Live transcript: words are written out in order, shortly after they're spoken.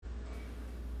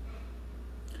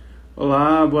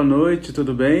Olá, boa noite,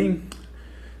 tudo bem?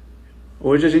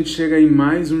 Hoje a gente chega em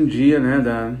mais um dia, né,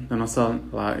 da nossa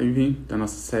live, da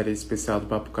nossa série especial do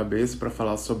Papo Cabeça, para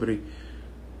falar sobre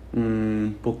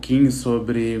um pouquinho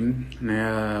sobre,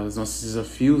 né, os nossos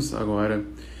desafios agora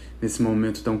nesse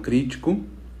momento tão crítico.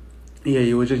 E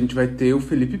aí hoje a gente vai ter o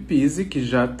Felipe Pizzi, que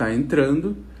já está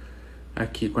entrando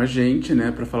aqui com a gente,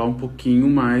 né, para falar um pouquinho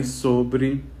mais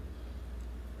sobre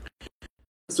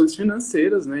questões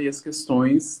financeiras, né, e as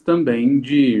questões também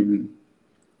de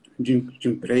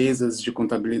empresas, de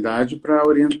contabilidade, para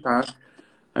orientar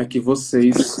aqui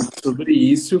vocês sobre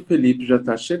isso. O Felipe já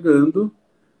está chegando.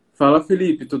 Fala,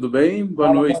 Felipe, tudo bem? Boa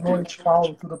Fala, boa noite. noite,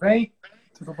 Paulo. Tudo bem?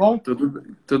 Tudo bom?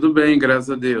 Tudo bem, graças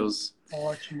a Deus.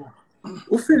 Ótimo.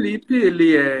 O Felipe,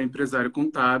 ele é empresário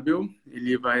contábil,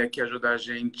 ele vai aqui ajudar a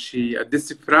gente a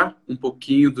decifrar um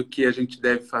pouquinho do que a gente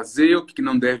deve fazer, o que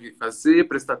não deve fazer,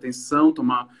 prestar atenção,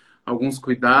 tomar alguns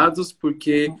cuidados,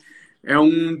 porque é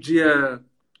um dia.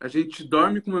 A gente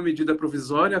dorme com uma medida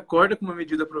provisória, acorda com uma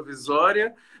medida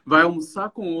provisória, vai almoçar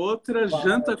com outra,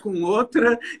 janta Vai, com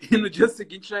outra, e no dia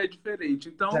seguinte já é diferente.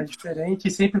 já Então, é diferente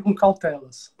e sempre com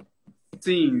cautelas.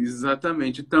 sim,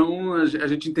 exatamente. Então, a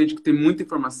gente entende que tem muita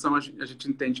informação, a gente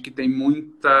entende que tem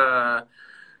muita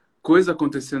coisa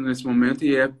acontecendo nesse momento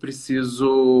e é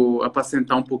preciso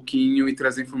apacentar um pouquinho e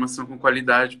trazer informação com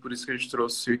qualidade. Por isso que a gente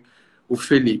trouxe o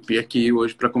Felipe aqui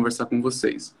hoje para conversar com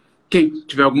vocês. Quem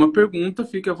tiver alguma pergunta,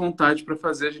 fique à vontade para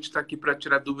fazer. A gente está aqui para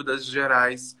tirar dúvidas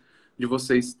gerais de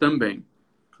vocês também.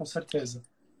 Com certeza.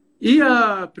 E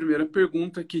a primeira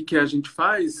pergunta aqui que a gente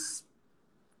faz: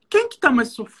 quem que está mais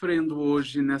sofrendo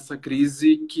hoje nessa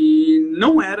crise que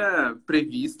não era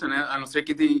prevista, né? A não ser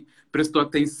que prestou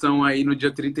atenção aí no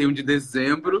dia 31 de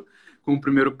dezembro, com o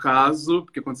primeiro caso,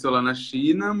 que aconteceu lá na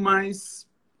China, mas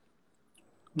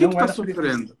quem que Não está era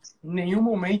prevista. sofrendo? Em nenhum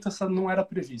momento essa não era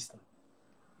prevista.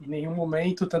 Em nenhum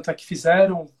momento, tanto é que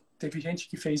fizeram, teve gente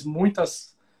que fez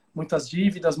muitas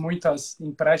dívidas, muitos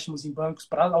empréstimos em bancos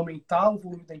para aumentar o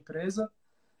volume da empresa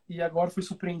e agora foi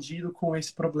surpreendido com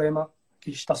esse problema que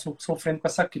a gente está sofrendo com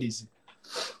essa crise.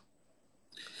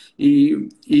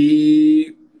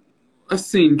 E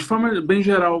assim, de forma bem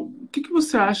geral, o que que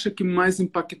você acha que mais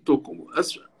impactou?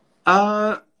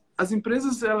 A- as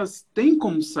empresas, elas têm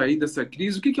como sair dessa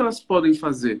crise? O que que elas podem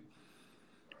fazer?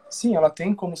 Sim, ela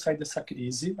tem como sair dessa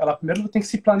crise. Ela primeiro tem que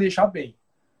se planejar bem.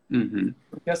 Uhum.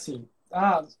 Porque assim,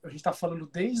 a gente está falando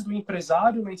desde o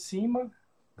empresário lá em cima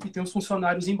e tem os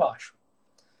funcionários embaixo.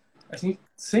 Assim,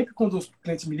 sempre quando os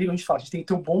clientes me ligam, a gente fala, a gente tem que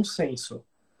ter um bom senso.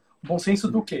 Bom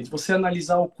senso do quê? De você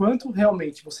analisar o quanto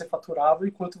realmente você faturava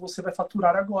e quanto você vai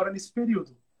faturar agora nesse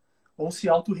período. Ou se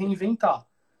auto-reinventar.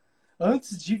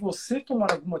 Antes de você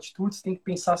tomar alguma atitude, você tem que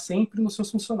pensar sempre nos seus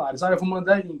funcionários. Eu vou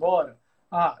mandar ele embora.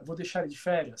 Eu vou deixar ele de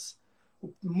férias.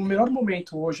 O melhor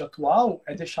momento hoje atual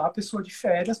é deixar a pessoa de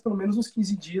férias pelo menos uns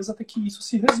 15 dias até que isso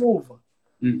se resolva.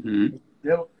 Uhum.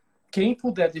 Entendeu? Quem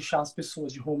puder deixar as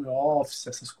pessoas de home office,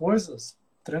 essas coisas,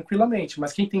 tranquilamente.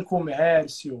 Mas quem tem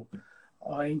comércio,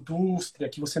 a indústria,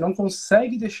 que você não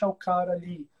consegue deixar o cara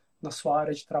ali na sua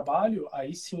área de trabalho,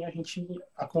 aí sim a gente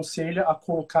aconselha a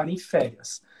colocar em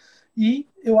férias. E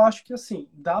eu acho que assim,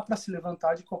 dá para se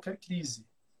levantar de qualquer crise.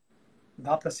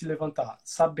 Dá para se levantar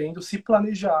sabendo se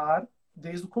planejar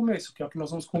desde o começo, que é o que nós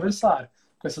vamos conversar,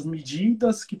 com essas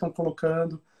medidas que estão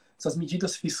colocando, essas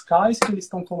medidas fiscais que eles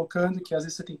estão colocando, que às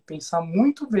vezes você tem que pensar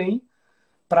muito bem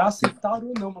para aceitar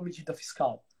ou não uma medida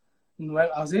fiscal. Não é,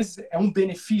 às vezes é um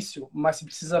benefício, mas você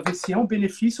precisa ver se é um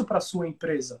benefício para a sua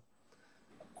empresa.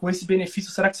 Com esse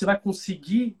benefício, será que você vai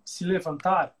conseguir se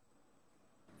levantar?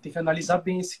 Tem que analisar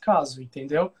bem esse caso,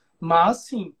 entendeu? Mas,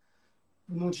 sim,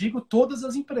 não digo todas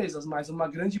as empresas, mas uma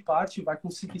grande parte vai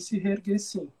conseguir se reerguer,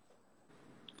 sim.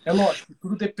 É lógico,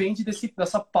 tudo depende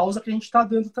dessa pausa que a gente está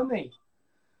dando também.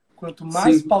 Quanto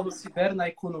mais Sim. pausa se der na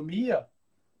economia,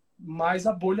 mais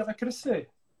a bolha vai crescer.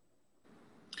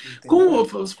 Entendeu?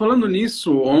 Falando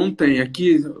nisso, ontem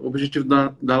aqui, o objetivo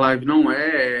da live não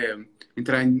é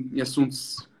entrar em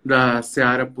assuntos da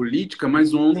seara política, mas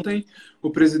Sim. ontem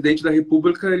o presidente da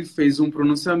República ele fez um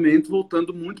pronunciamento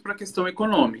voltando muito para a questão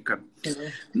econômica.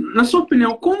 Sim. Na sua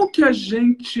opinião, como que a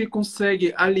gente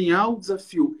consegue alinhar o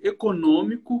desafio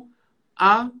econômico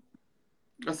à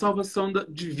a salvação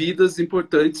de vidas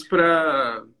importantes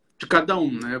para de cada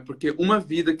um, né? Porque uma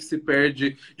vida que se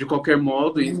perde de qualquer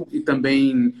modo e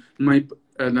também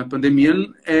na pandemia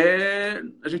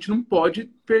a gente não pode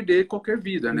perder qualquer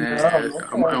vida, né?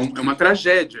 Não, não pode. É uma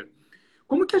tragédia.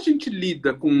 Como que a gente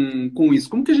lida com isso?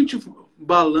 Como que a gente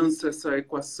balança essa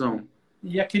equação?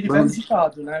 E aquele velho Balança.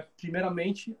 ditado, né?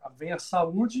 Primeiramente, vem a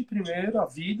saúde, primeiro a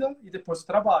vida e depois o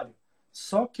trabalho.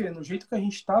 Só que, no jeito que a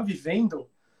gente está vivendo,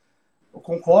 Eu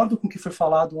concordo com o que foi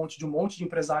falado ontem de um monte de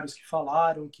empresários que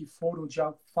falaram, que foram de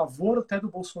a favor até do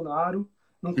Bolsonaro.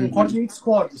 Não concordo Uhum. nem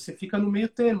discordo. Você fica no meio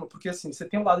termo, porque assim, você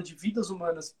tem um lado de vidas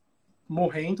humanas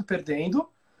morrendo, perdendo,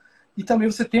 e também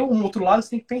você tem um outro lado que você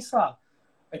tem que pensar.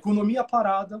 A economia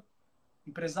parada,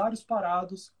 empresários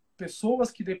parados,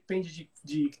 pessoas que dependem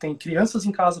que tem crianças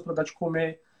em casa para dar de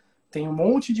comer, tem um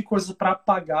monte de coisas para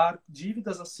pagar,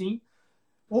 dívidas assim.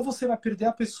 Ou você vai perder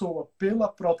a pessoa pela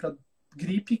própria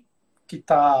gripe que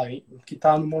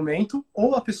tá no momento,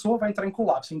 ou a pessoa vai entrar em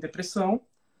colapso, em depressão,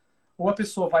 ou a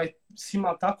pessoa vai se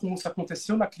matar, como se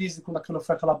aconteceu na crise quando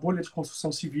foi aquela bolha de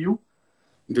construção civil,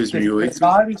 Em que teve 2008.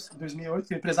 empresários, em 2008,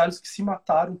 teve empresários que se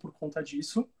mataram por conta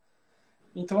disso.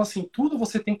 Então, assim, tudo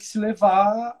você tem que se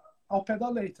levar ao pé da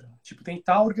letra. Tipo,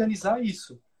 tentar organizar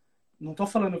isso. Não estou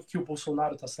falando que o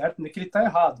Bolsonaro está certo, nem que ele está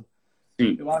errado.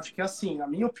 Sim. Eu acho que, assim, na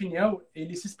minha opinião,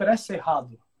 ele se expressa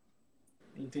errado.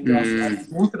 Entendeu? Hum,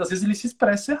 Muitas das vezes ele se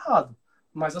expressa errado.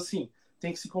 Mas, assim,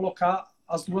 tem que se colocar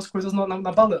as duas coisas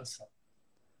na balança.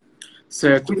 Tem que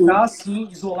certo. cuidar, sim,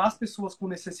 isolar as pessoas com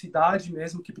necessidade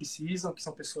mesmo que precisam, que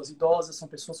são pessoas idosas, são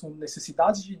pessoas com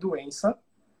necessidade de doença,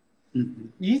 Uhum.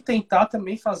 e tentar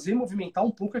também fazer movimentar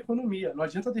um pouco a economia. Não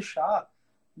adianta deixar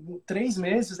 3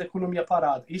 meses a economia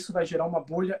parada. Isso vai gerar uma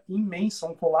bolha imensa,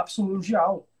 um colapso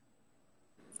mundial.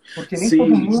 Porque nem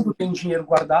todo Sim, mundo tem dinheiro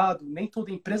guardado, nem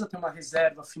toda empresa tem uma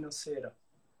reserva financeira.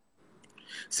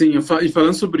 sim, e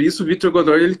falando sobre isso, o Vitor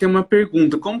Godoy ele tem uma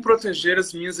pergunta: como proteger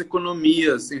as minhas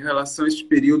economias em relação a este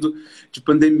período de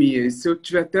pandemia? E se eu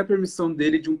tiver até a permissão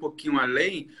dele de um pouquinho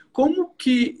além, como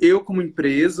que eu, como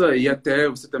empresa, e até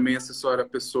você também assessora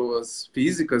pessoas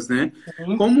físicas, né?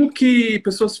 Sim. Como que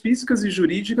pessoas físicas e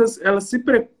jurídicas elas se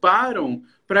preparam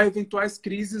para eventuais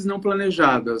crises não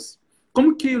planejadas?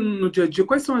 Como que no dia a dia,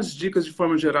 quais são as dicas de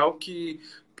forma geral que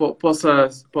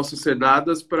possam ser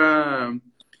dadas para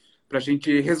a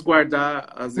gente resguardar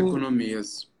as Sim.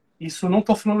 economias? Isso não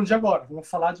estou falando de agora. Vamos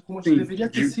falar de como a gente Sim, deveria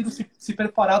ter sido se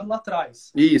preparado lá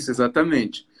atrás. isso,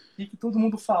 exatamente. E que todo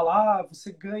mundo fala,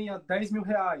 você ganha 10 mil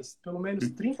reais. Pelo menos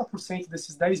 30%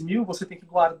 desses 10 mil você tem que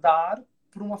guardar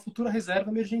para uma futura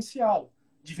reserva emergencial,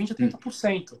 de 20 a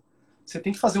 30%. Você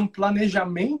tem que fazer um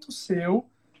planejamento seu,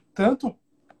 tanto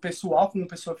pessoal como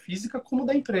pessoa física, como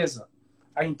da empresa.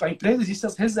 A empresa existe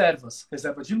as reservas,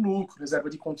 reserva de lucro, reserva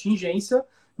de contingência,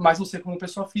 mas você como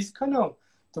pessoa física não.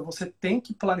 Então você tem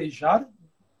que planejar,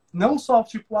 não só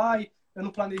tipo, ai, eu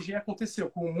não planejei, aconteceu,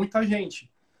 com muita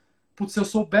gente. Putz, se eu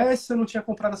soubesse, eu não tinha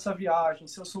comprado essa viagem.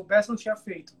 Se eu soubesse, eu não tinha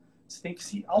feito. Você tem que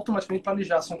se automaticamente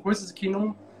planejar. São coisas que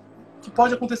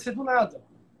pode acontecer do nada.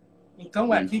 Então,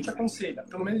 quem te Uhum. aconselha?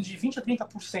 Pelo menos de 20 a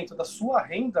 30% da sua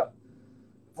renda,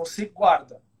 você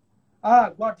guarda. Ah,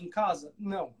 guarda em casa?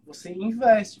 Não. Você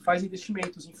investe, faz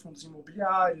investimentos em fundos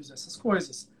imobiliários, essas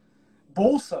coisas.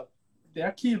 Bolsa é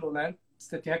aquilo, né?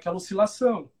 Você tem aquela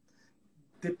oscilação.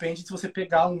 Depende se você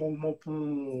pegar um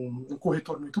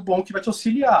corretor muito bom que vai te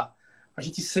auxiliar. A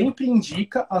gente sempre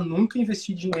indica a nunca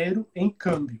investir dinheiro em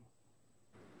câmbio.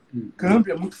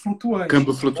 Câmbio é muito flutuante.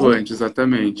 Câmbio flutuante,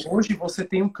 exatamente. Hoje você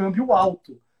tem um câmbio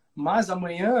alto, mas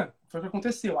amanhã foi o que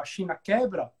aconteceu. A China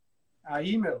quebra,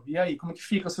 aí, meu, e aí? Como que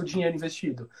fica o seu dinheiro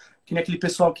investido? Que nem aquele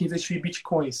pessoal que investiu em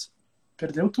bitcoins.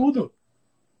 Perdeu tudo.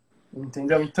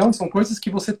 Entendeu? Então, são coisas que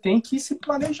você tem que se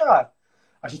planejar.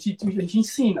 A gente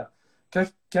ensina.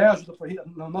 Quer ajuda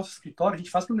no nosso escritório, a gente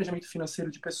faz planejamento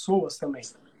financeiro de pessoas também.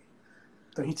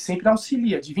 Então, a gente sempre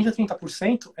auxilia. De 20% a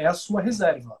 30% é a sua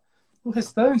reserva. O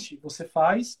restante, você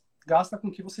faz, gasta com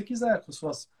o que você quiser.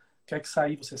 Quer que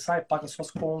sair, você sai, paga suas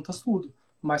contas, tudo.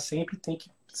 Mas sempre tem que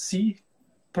se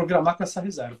programar com essa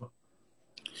reserva.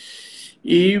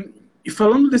 E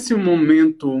falando desse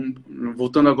momento,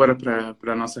 voltando agora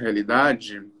para a nossa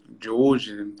realidade de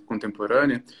hoje,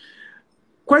 contemporânea,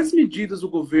 quais medidas o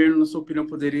governo, na sua opinião,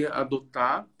 poderia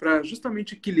adotar para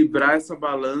justamente equilibrar essa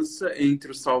balança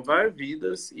entre o salvar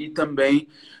vidas e também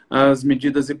as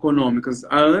medidas econômicas?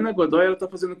 A Ana Godoy está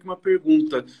fazendo aqui uma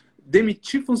pergunta.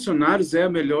 Demitir funcionários é a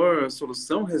melhor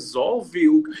solução? Resolve?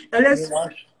 Aliás, Eu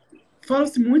acho.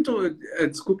 fala-se muito,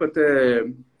 desculpa até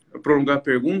prolongar a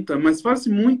pergunta, mas fala-se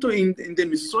muito em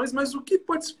demissões, mas o que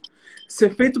pode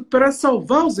ser feito para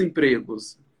salvar os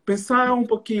empregos? Pensar um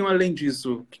pouquinho além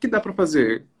disso. O que dá para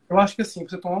fazer? Eu acho que assim,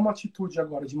 você tomar uma atitude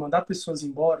agora de mandar pessoas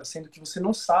embora, sendo que você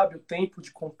não sabe o tempo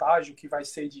de contágio que vai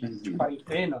ser de Uhum.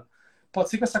 quarentena, pode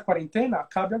ser que essa quarentena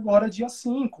acabe agora dia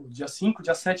 5,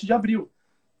 dia 7 de abril.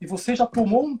 E você já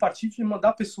tomou um partido de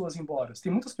mandar pessoas embora.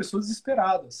 Tem muitas pessoas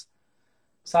desesperadas,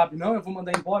 sabe? Não, eu vou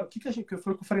mandar embora. Que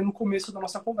foi o que eu falei no começo da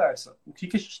nossa conversa. O que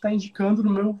a gente está indicando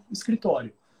no meu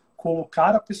escritório?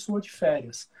 Colocar a pessoa de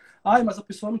férias. Ai, mas a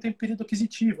pessoa não tem período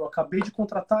aquisitivo, eu acabei de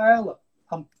contratar ela.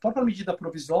 A própria medida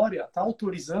provisória está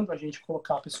autorizando a gente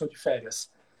colocar a pessoa de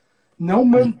férias. Não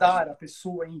mandar a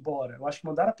pessoa embora. Eu acho que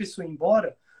mandar a pessoa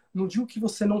embora, não digo que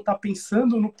você não está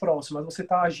pensando no próximo, mas você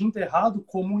está agindo errado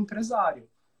como um empresário.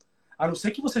 A não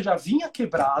ser que você já vinha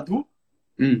quebrado,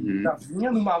 já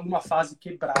vinha numa fase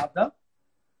quebrada,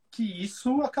 que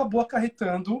isso acabou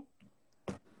acarretando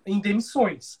em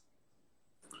demissões.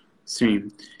 Sim.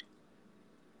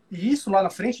 E isso lá na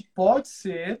frente pode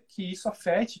ser que isso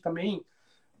afete também.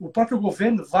 O próprio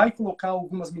governo vai colocar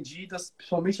algumas medidas,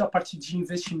 principalmente a partir de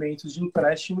investimentos, de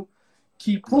empréstimo,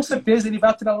 que com certeza ele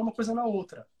vai atrelar uma coisa na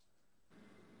outra.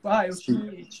 Ah,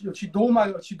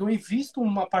 invisto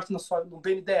uma parte no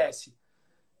BNDES,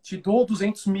 te dou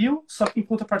 200 mil, só que em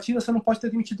contrapartida você não pode ter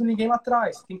demitido ninguém lá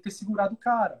atrás, tem que ter segurado o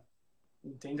cara,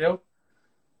 entendeu?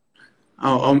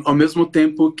 Ao mesmo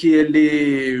tempo que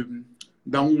ele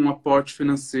dá um aporte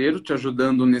financeiro, te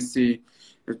ajudando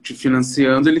te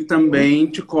financiando, ele também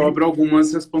te cobra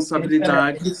algumas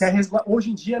responsabilidades. Hoje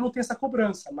em dia não tem essa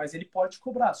cobrança, mas ele pode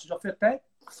cobrar. Isso já foi até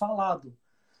falado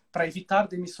para evitar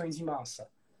demissões em massa.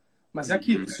 Mas é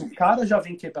aquilo, se o cara já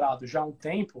vem quebrado já há um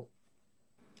tempo,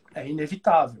 é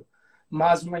inevitável.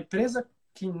 Mas uma empresa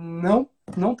que não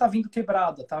está vindo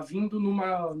quebrada, está vindo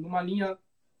numa linha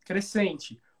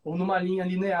crescente ou numa linha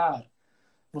linear,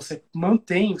 você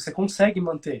consegue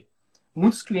manter.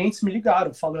 Muitos clientes me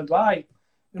ligaram falando,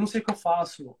 eu não sei o que eu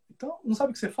faço. Então, não sabe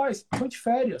o que você faz? Põe de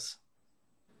férias.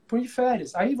 Põe de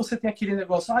férias. Aí você tem aquele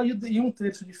negócio, e um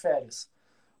terço de férias?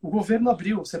 O governo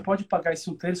abriu, você pode pagar esse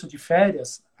um terço de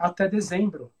férias até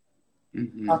dezembro.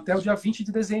 Até o dia 20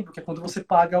 de dezembro, que é quando você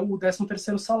paga o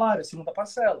 13º salário, a segunda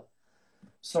parcela.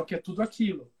 Só que é tudo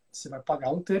aquilo. Você vai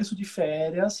pagar um terço de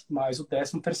férias, mais o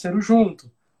 13º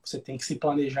junto. Você tem que se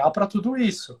planejar para tudo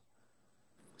isso.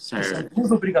 São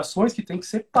duas obrigações que têm que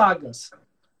ser pagas.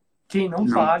 Quem não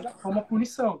paga é uma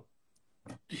punição.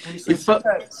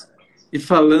 E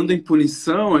falando em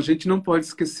punição, a gente não pode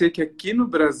esquecer que aqui no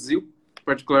Brasil,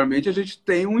 particularmente, a gente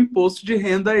tem um imposto de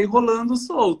renda aí rolando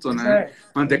solto, né?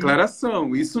 Uma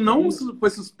declaração. Isso não foi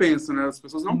suspenso, né? As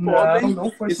pessoas não podem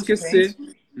esquecer.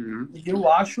 E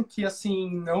eu acho que, assim,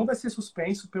 não vai ser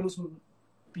suspenso pelos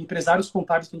empresários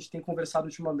contábeis que a gente tem conversado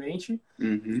ultimamente.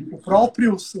 O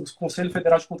próprio Conselho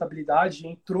Federal de Contabilidade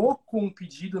entrou com um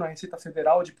pedido na Receita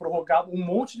Federal de prorrogar um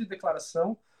monte de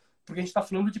declaração, porque a gente está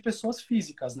falando de pessoas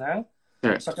físicas, né?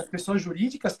 Só que as pessoas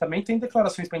jurídicas também têm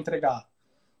declarações para entregar.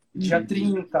 Dia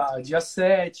 30, dia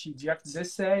 7, dia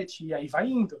 17, e aí vai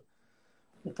indo.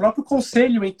 O próprio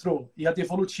Conselho entrou, e a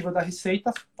devolutiva da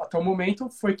Receita, até o momento,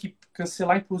 foi que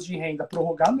cancelar imposto de renda,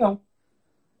 prorrogar, não.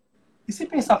 E se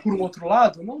pensar por um outro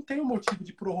lado, não tem um motivo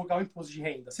de prorrogar o imposto de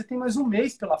renda. Você tem mais um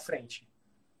mês pela frente.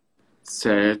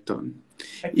 Certo.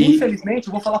 Infelizmente,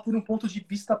 eu vou falar por um ponto de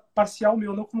vista parcial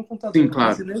meu, não como contador. Sim,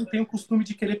 claro. O brasileiro tem o costume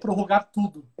de querer prorrogar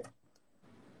tudo.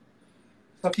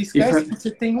 Só que esquece que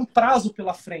você tem um prazo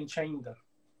pela frente ainda.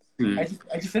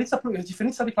 É diferente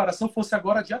se a declaração fosse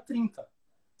agora dia 30.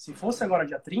 Se fosse agora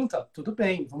dia 30, tudo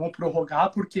bem, vamos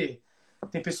prorrogar porque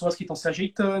tem pessoas que estão se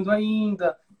ajeitando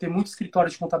ainda, tem muito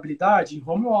escritório de contabilidade em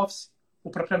home office,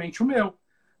 ou propriamente o meu.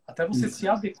 Até você se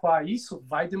adequar a isso,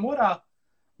 vai demorar.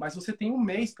 Mas você tem um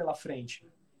mês pela frente,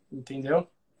 entendeu?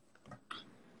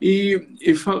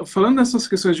 E falando dessas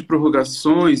questões de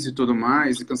prorrogações e tudo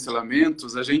mais, e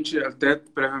cancelamentos, a gente até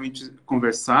previamente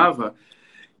conversava,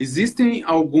 existem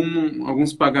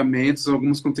alguns pagamentos,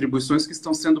 algumas contribuições que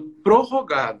estão sendo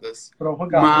prorrogadas,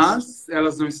 mas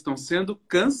elas não estão sendo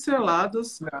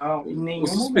canceladas. Não, em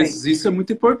nenhum momento. Isso é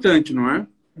muito importante, não é?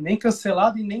 Nem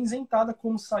cancelada e nem isentada,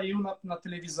 como saiu na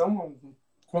televisão,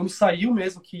 quando saiu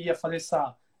mesmo que ia fazer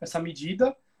essa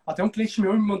medida. Até um cliente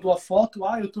meu me mandou a foto,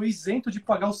 eu estou isento de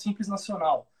pagar o Simples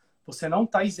Nacional. Você não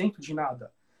está isento de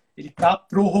nada. Ele está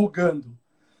prorrogando.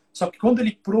 Só que quando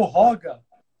ele prorroga,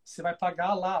 você vai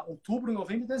pagar lá outubro,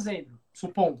 novembro e dezembro,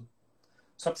 supondo.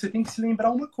 Só que você tem que se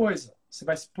lembrar uma coisa. Você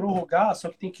vai se prorrogar, só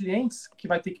que tem clientes que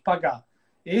vai ter que pagar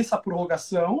essa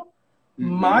prorrogação,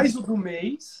 mais o do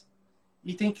mês,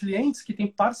 e tem clientes que têm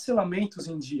parcelamentos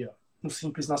em dia no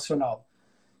Simples Nacional.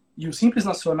 E o Simples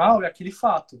Nacional é aquele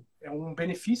fato. É um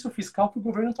benefício fiscal que o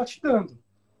governo está te dando.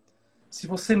 Se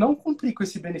você não cumprir com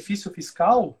esse benefício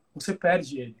fiscal, você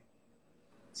perde ele.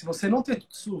 Se você não ter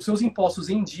os seus impostos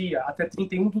em dia até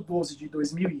 31/12 de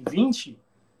 2020,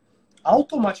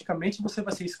 automaticamente você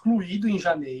vai ser excluído em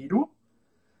janeiro.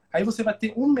 Aí você vai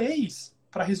ter um mês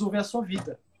para resolver a sua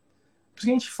vida. Por isso que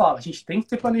a gente fala, a gente tem que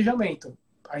ter planejamento.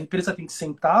 A empresa tem que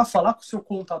sentar, falar com o seu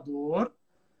contador.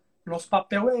 Nosso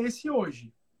papel é esse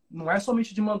hoje. Não é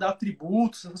somente de mandar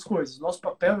tributos, essas coisas. Nosso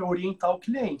papel é orientar o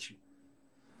cliente.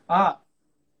 Ah,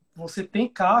 você tem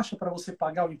caixa para você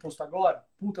pagar o imposto agora?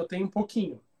 Puta, eu tenho um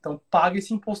pouquinho. Então paga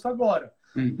esse imposto agora.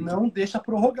 Uhum. Não deixa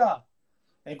prorrogar.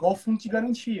 É igual fundo de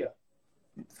garantia.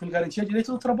 Fundo de garantia é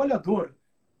direito do trabalhador.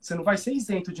 Você não vai ser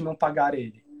isento de não pagar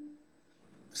ele.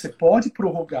 Você pode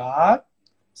prorrogar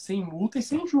sem multa e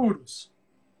sem juros.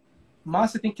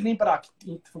 Mas você tem que lembrar,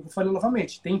 que, eu falei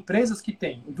novamente, tem empresas que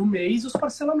têm do mês os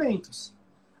parcelamentos.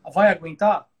 Vai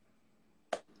aguentar?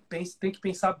 Tem que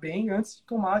pensar bem antes de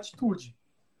tomar atitude.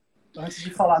 Antes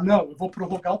de falar, não, eu vou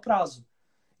prorrogar o prazo.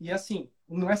 E assim,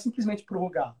 não é simplesmente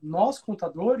prorrogar. Nós,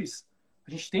 contadores,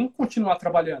 a gente tem que continuar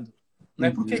trabalhando. Não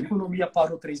é porque a economia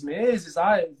parou 3 meses,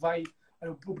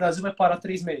 o Brasil vai parar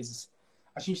 3 meses.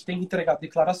 A gente tem que entregar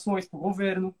declarações para o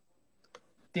governo,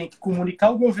 tem que comunicar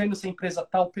ao governo se a empresa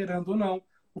está operando ou não,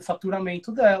 o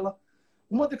faturamento dela.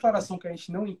 Uma declaração que a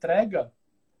gente não entrega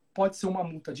pode ser uma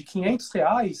multa de R$ 500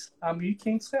 a R$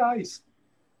 1.500.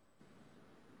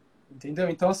 Entendeu?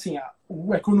 Então, assim, a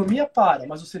economia para,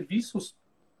 mas os serviços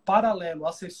paralelos,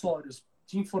 acessórios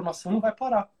de informação não vai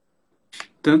parar.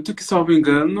 Tanto que, salvo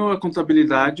engano, a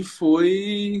contabilidade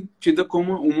foi tida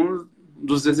como um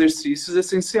dos exercícios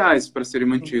essenciais para serem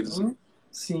mantidos.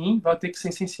 Sim, vai ter que ser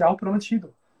essencial para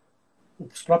mantido.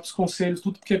 Os próprios conselhos,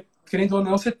 tudo, porque, querendo ou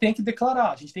não, você tem que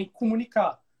declarar, a gente tem que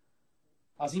comunicar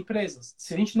às empresas.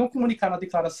 Se a gente não comunicar na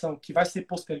declaração que vai ser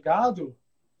postergado,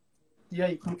 e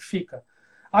aí, como que fica?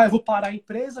 Ah, eu vou parar a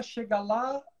empresa, chega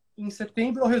lá, em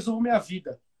setembro eu resolvo minha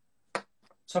vida.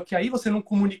 Só que aí você não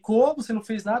comunicou, você não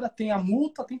fez nada, tem a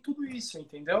multa, tem tudo isso,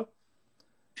 entendeu?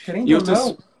 Querendo ou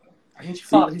não, a gente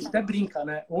fala, a gente até brinca,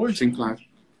 né? Sim, claro.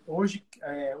 Hoje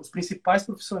os principais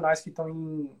profissionais que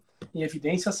estão em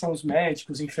evidência são os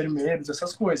médicos, enfermeiros,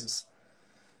 essas coisas.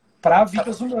 Para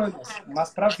vidas humanas,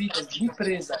 mas para vidas de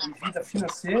empresa e vida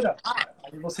financeira,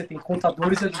 aí você tem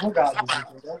contadores e advogados,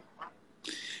 entendeu?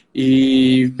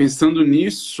 E pensando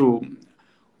nisso,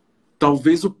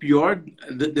 talvez o pior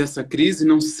dessa crise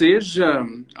não seja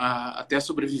até a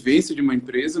sobrevivência de uma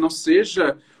empresa, não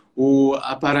seja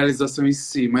a paralisação em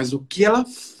si, mas o que ela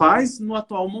faz no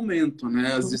atual momento,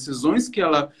 né? As decisões que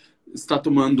ela está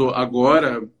tomando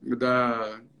agora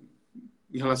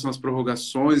em relação às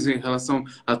prorrogações, em relação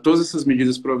a todas essas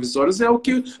medidas provisórias, é o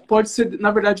que pode ser,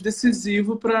 na verdade,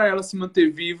 decisivo para ela se manter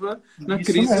viva na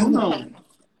Isso crise mesmo. ou não.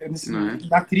 Né?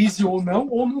 Na crise ou não,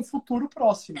 ou num futuro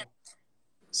próximo.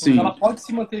 Porque ela pode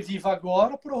se manter viva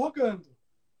agora prorrogando.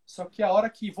 Só que a hora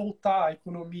que voltar a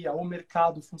economia ou o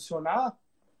mercado funcionar,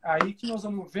 aí que nós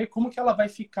vamos ver como que ela vai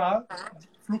ficar de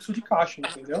fluxo de caixa,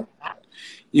 entendeu?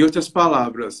 Em outras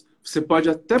palavras, você pode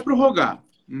até prorrogar,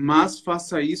 mas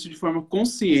faça isso de forma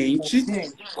consciente.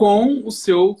 Com o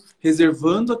seu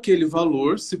reservando aquele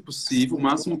valor, se possível, o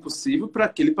máximo possível, para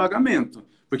aquele pagamento.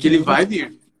 Porque ele vai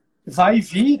vir. Vai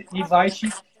vir e vai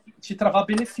te travar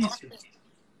benefícios.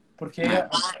 Porque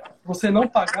você não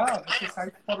pagar, você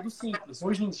sai fora do Simples.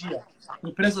 Hoje em dia,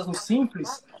 empresas no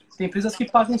Simples, tem empresas que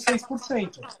pagam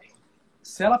 6%.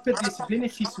 Se ela perder esse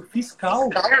benefício fiscal,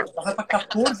 ela vai para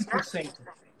 14%.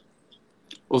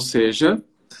 Ou seja...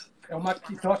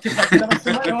 Então a quebradeira vai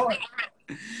ser maior.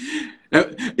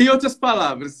 Em outras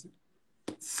palavras,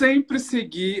 sempre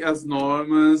seguir as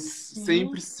normas,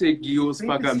 sempre seguir os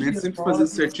pagamentos, sempre fazer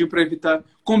certinho para evitar...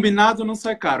 Combinado não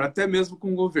sai caro, até mesmo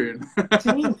com o governo.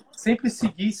 Sim, sempre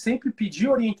seguir, sempre pedir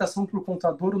orientação para o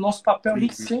contador. O nosso papel, a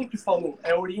gente sempre falou,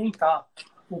 é orientar.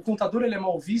 O contador ele é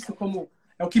mal visto como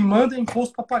é o que manda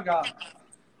imposto para pagar.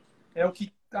 É o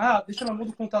que... deixa na mão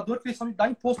do contador que ele só me dá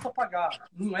imposto para pagar.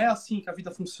 Não é assim que a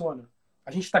vida funciona.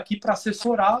 A gente está aqui para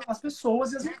assessorar as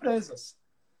pessoas e as empresas.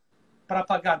 Para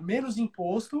pagar menos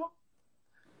imposto,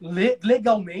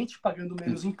 legalmente pagando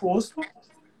menos imposto,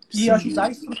 e ajudar a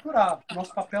estruturar. O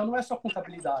nosso papel não é só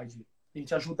contabilidade. A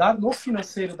gente ajudar no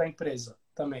financeiro da empresa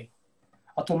também.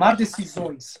 A tomar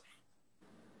decisões.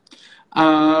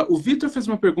 O Vitor fez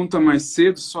uma pergunta mais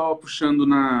cedo, só puxando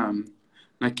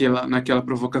naquela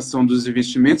provocação dos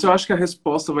investimentos. Eu acho que a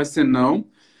resposta vai ser não.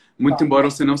 Muito embora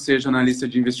você não seja analista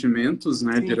de investimentos,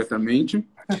 né, diretamente.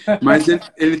 Mas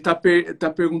ele está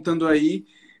perguntando aí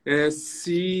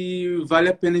se vale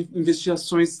a pena investir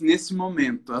ações nesse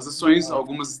momento. As ações,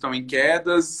 algumas estão em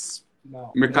quedas,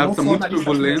 o mercado está muito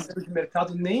turbulento. De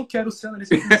mercado, nem quero ser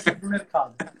analista de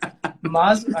mercado.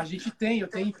 Mas eu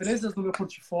tenho empresas no meu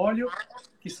portfólio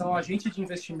que são agentes de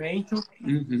investimento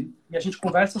e a gente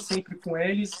conversa sempre com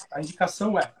eles. A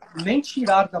indicação é nem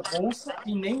tirar da bolsa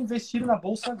e nem investir na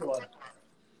bolsa agora.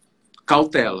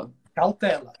 Cautela.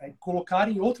 Cautela. É colocar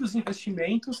em outros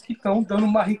investimentos que estão dando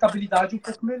uma rentabilidade um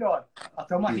pouco melhor.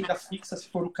 Até uma renda fixa, se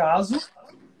for o caso,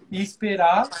 e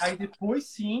esperar, aí depois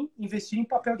sim, investir em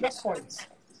papel de ações.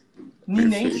 e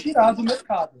nem Perfeito. tirar do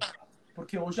mercado.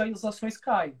 Porque hoje as ações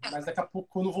caem, mas daqui a pouco,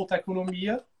 quando voltar a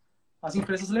economia, as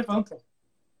empresas levantam.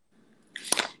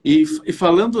 E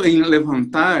falando em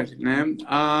levantar, né,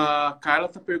 a Carla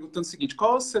está perguntando o seguinte: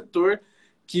 qual é o setor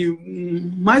que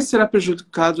mais será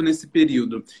prejudicado nesse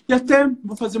período? E até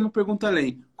vou fazer uma pergunta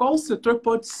além: qual setor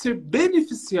pode ser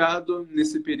beneficiado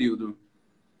nesse período?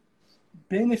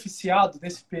 Beneficiado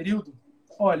nesse período?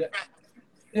 Olha,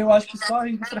 eu acho que só a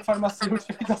indústria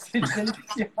farmacêutica que está sendo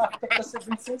beneficiada, para ser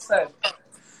bem sincero.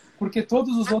 Porque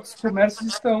todos os outros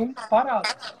comércios estão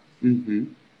parados.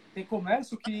 Uhum. Tem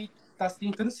comércio que está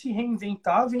tentando se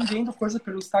reinventar, vendendo coisa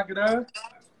pelo Instagram,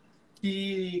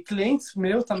 e clientes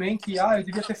meus também que, eu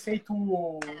devia ter feito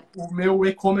o meu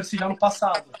e-commerce já no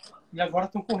passado. E agora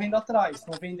estão correndo atrás,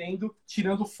 estão vendendo,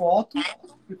 tirando foto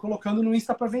e colocando no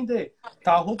Insta para vender.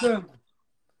 Tá rodando.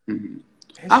 Uhum.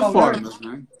 Há formas,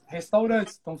 né?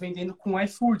 Restaurantes estão vendendo com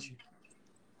iFood.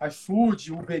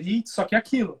 iFood, Uber Eats, só que é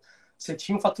aquilo. Você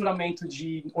tinha um faturamento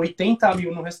de 80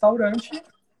 mil no restaurante,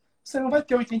 você não vai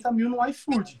ter 80 mil no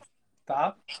iFood,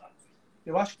 tá?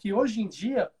 Eu acho que hoje em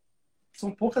dia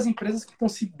são poucas empresas que estão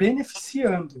se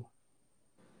beneficiando.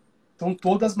 Estão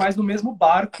todas mais no mesmo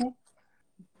barco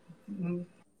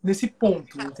nesse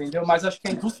ponto, entendeu? Mas acho que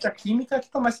a indústria química é que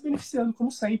está mais se beneficiando,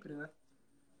 como sempre, né?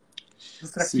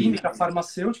 Indústria Sim. química,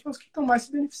 farmacêutica, é os que estão mais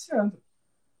se beneficiando.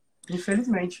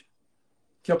 Infelizmente.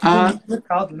 Que é o que Ah, domina o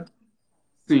mercado, né?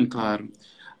 sim, claro.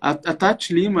 A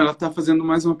Tati Lima, ela está fazendo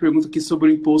mais uma pergunta aqui sobre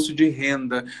o imposto de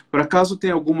renda. Por acaso tem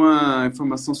alguma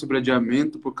informação sobre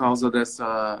adiamento por causa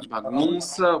dessa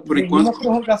bagunça? Por Nenhuma enquanto,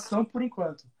 prorrogação por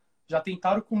enquanto. Já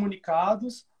tentaram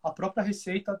comunicados, a própria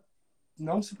Receita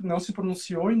não se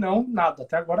pronunciou e não nada,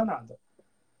 até agora nada.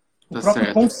 O tá próprio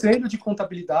certo. Conselho de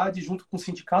Contabilidade, junto com o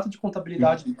Sindicato de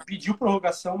Contabilidade, pediu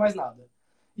prorrogação, mas nada.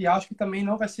 E acho que também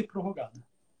não vai ser prorrogada.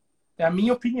 É a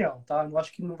minha opinião, tá? Eu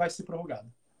acho que não vai ser prorrogada.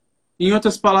 Em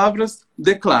outras palavras,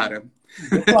 declara.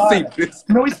 Declara. Sempre.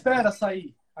 Não espera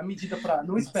sair a medida para...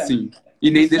 Não espera. Sim. E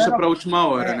nem deixa Espera. para a última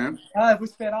hora, né? Eu vou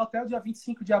esperar até o dia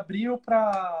 25 de abril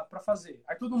para fazer.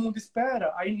 Aí todo mundo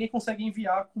espera, aí ninguém consegue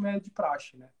enviar como é de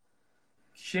praxe, né?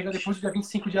 Chega depois do dia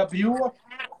 25 de abril,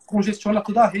 congestiona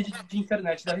toda a rede de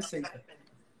internet da Receita.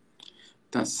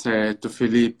 Tá certo,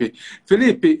 Felipe.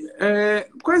 Felipe,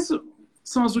 quais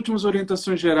são as últimas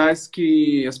orientações gerais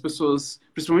que as pessoas,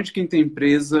 principalmente quem tem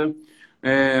empresa,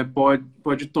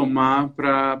 pode tomar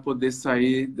para poder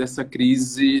sair dessa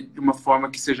crise de uma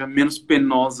forma que seja menos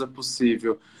penosa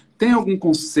possível? Tem algum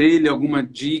conselho, alguma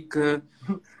dica?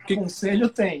 Conselho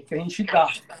tem, que a gente dá.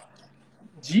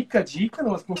 Dica,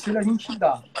 não, mas conselho a gente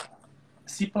dá.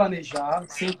 Se planejar,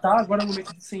 sentar, agora é o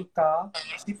momento de sentar,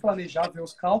 se planejar, ver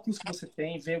os cálculos que você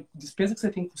tem, ver a despesa que você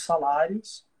tem com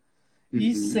salários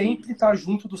e sempre estar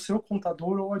junto do seu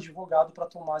contador ou advogado para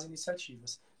tomar as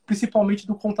iniciativas. Principalmente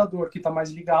do contador, que está mais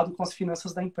ligado com as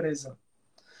finanças da empresa.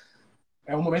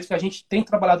 É um momento que a gente tem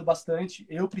trabalhado bastante,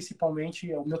 eu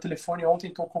principalmente, o meu telefone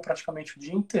ontem tocou praticamente o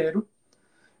dia inteiro,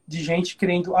 de gente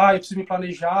querendo, eu preciso me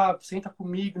planejar, senta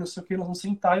comigo, não sei o que, nós vamos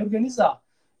sentar e organizar.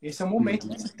 Esse é o momento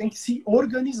que você tem que se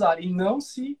organizar e não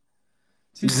se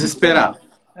Desesperar.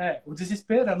 O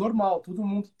desespero é normal, todo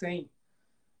mundo tem.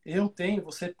 Eu tenho,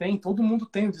 você tem, todo mundo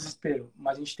tem o desespero.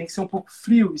 Mas a gente tem que ser um pouco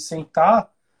frio e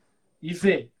sentar e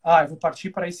ver. Eu vou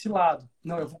partir para esse lado.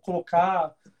 Não, eu vou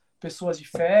colocar pessoas de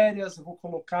férias, vou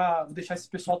deixar esse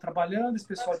pessoal trabalhando, esse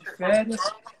pessoal de férias,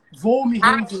 vou me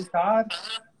reinventar,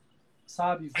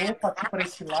 sabe? Vou partir para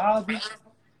esse lado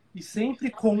e sempre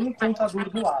com um contador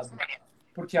do lado.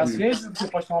 Porque às vezes você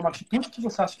pode tomar uma atitude que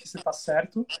você acha que você está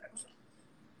certo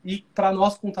e para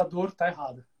nós, contador, está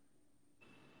errado.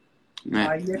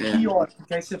 Aí é pior,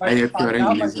 porque aí você vai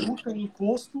pagar mais multa e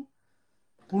imposto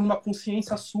por uma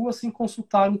consciência sua sem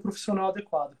consultar um profissional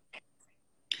adequado.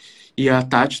 E a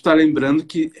Tati está lembrando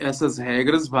que essas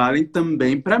regras valem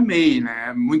também para MEI,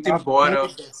 né? Muito embora...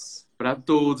 Para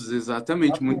todos,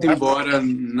 exatamente. Muito embora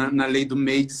na lei do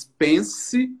MEI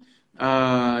dispense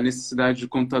a necessidade de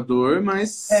contador,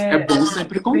 mas é bom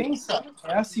sempre dispensa.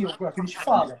 É assim, o que a gente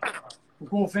fala. O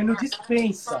governo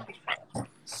dispensa.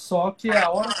 Só que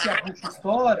a hora que a bucha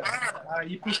estoura,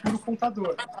 aí procura o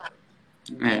contador.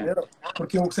 Entendeu?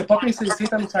 Porque você pode pensar, você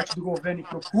entra no site do governo e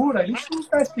procura, eles não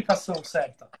dão a explicação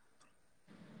certa.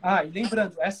 E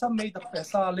lembrando, essa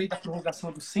lei da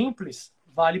prorrogação do Simples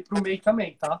vale para o MEI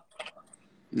também, tá?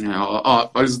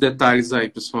 Olha os detalhes aí,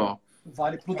 pessoal.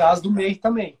 Vale para o DAS do MEI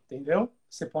também, entendeu?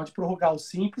 Você pode prorrogar o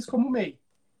Simples como o MEI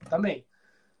também.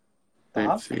 Tá?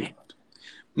 Perfeito.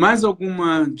 Mais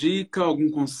alguma dica, algum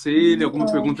conselho, alguma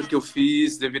pergunta que eu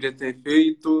fiz, deveria ter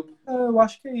feito? Eu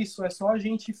acho que é isso. É só a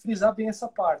gente frisar bem essa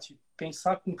parte.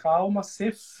 pensar com calma,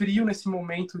 ser frio nesse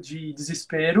momento de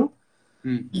desespero e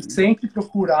Uhum. sempre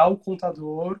procurar o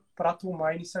contador para tomar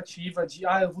a iniciativa de,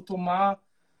 eu vou tomar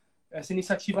essa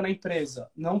iniciativa na empresa.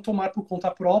 Não tomar por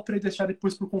conta própria e deixar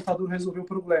depois para o contador resolver o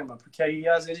problema. Porque aí,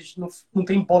 às vezes, a gente não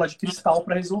tem bola de cristal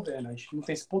para resolver, né? A gente não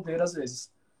tem esse poder, às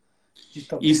vezes.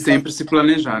 E sempre se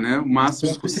planejar, né? O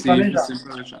máximo Sempre se possível, planejar. se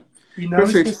planejar. E não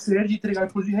Perfeito. esquecer de entregar o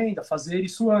imposto de renda. Fazer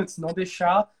isso antes. Não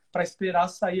deixar para esperar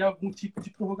sair algum tipo de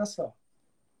prorrogação.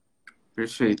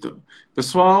 Perfeito.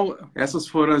 Pessoal, essas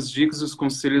foram as dicas, os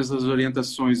conselhos, as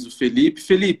orientações do Felipe.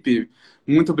 Felipe,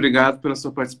 muito obrigado pela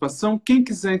sua participação. Quem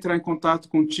quiser entrar em contato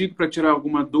contigo para tirar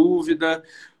alguma dúvida,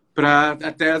 para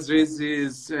até às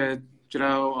vezes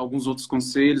tirar alguns outros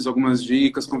conselhos, algumas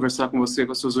dicas, conversar com você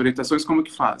com as suas orientações, como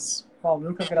que faz? Paulo,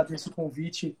 eu que agradeço o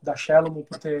convite da Shalom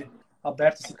por ter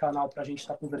aberto esse canal para a gente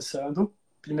estar conversando,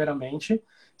 primeiramente.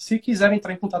 Se quiser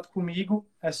entrar em contato comigo,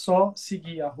 é só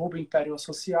seguir @Império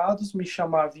Associados, me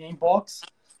chamar via inbox,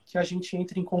 que a gente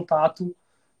entre em contato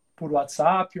por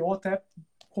WhatsApp ou até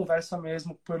conversa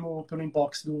mesmo pelo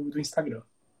inbox do Instagram.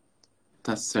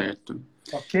 Tá certo.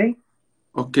 Ok?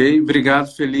 Ok,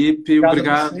 obrigado, Felipe.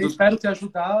 Obrigado a você. Obrigado. Espero ter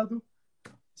ajudado.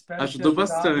 Espero ter Ajudou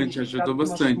ajudado, bastante, ajudou tirado algumas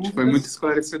bastante. Foi muito dúvidas.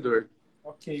 esclarecedor.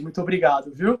 Ok, muito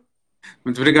obrigado, viu?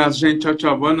 Muito obrigado, gente. Tchau,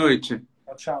 tchau. Boa noite.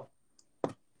 Tchau, tchau.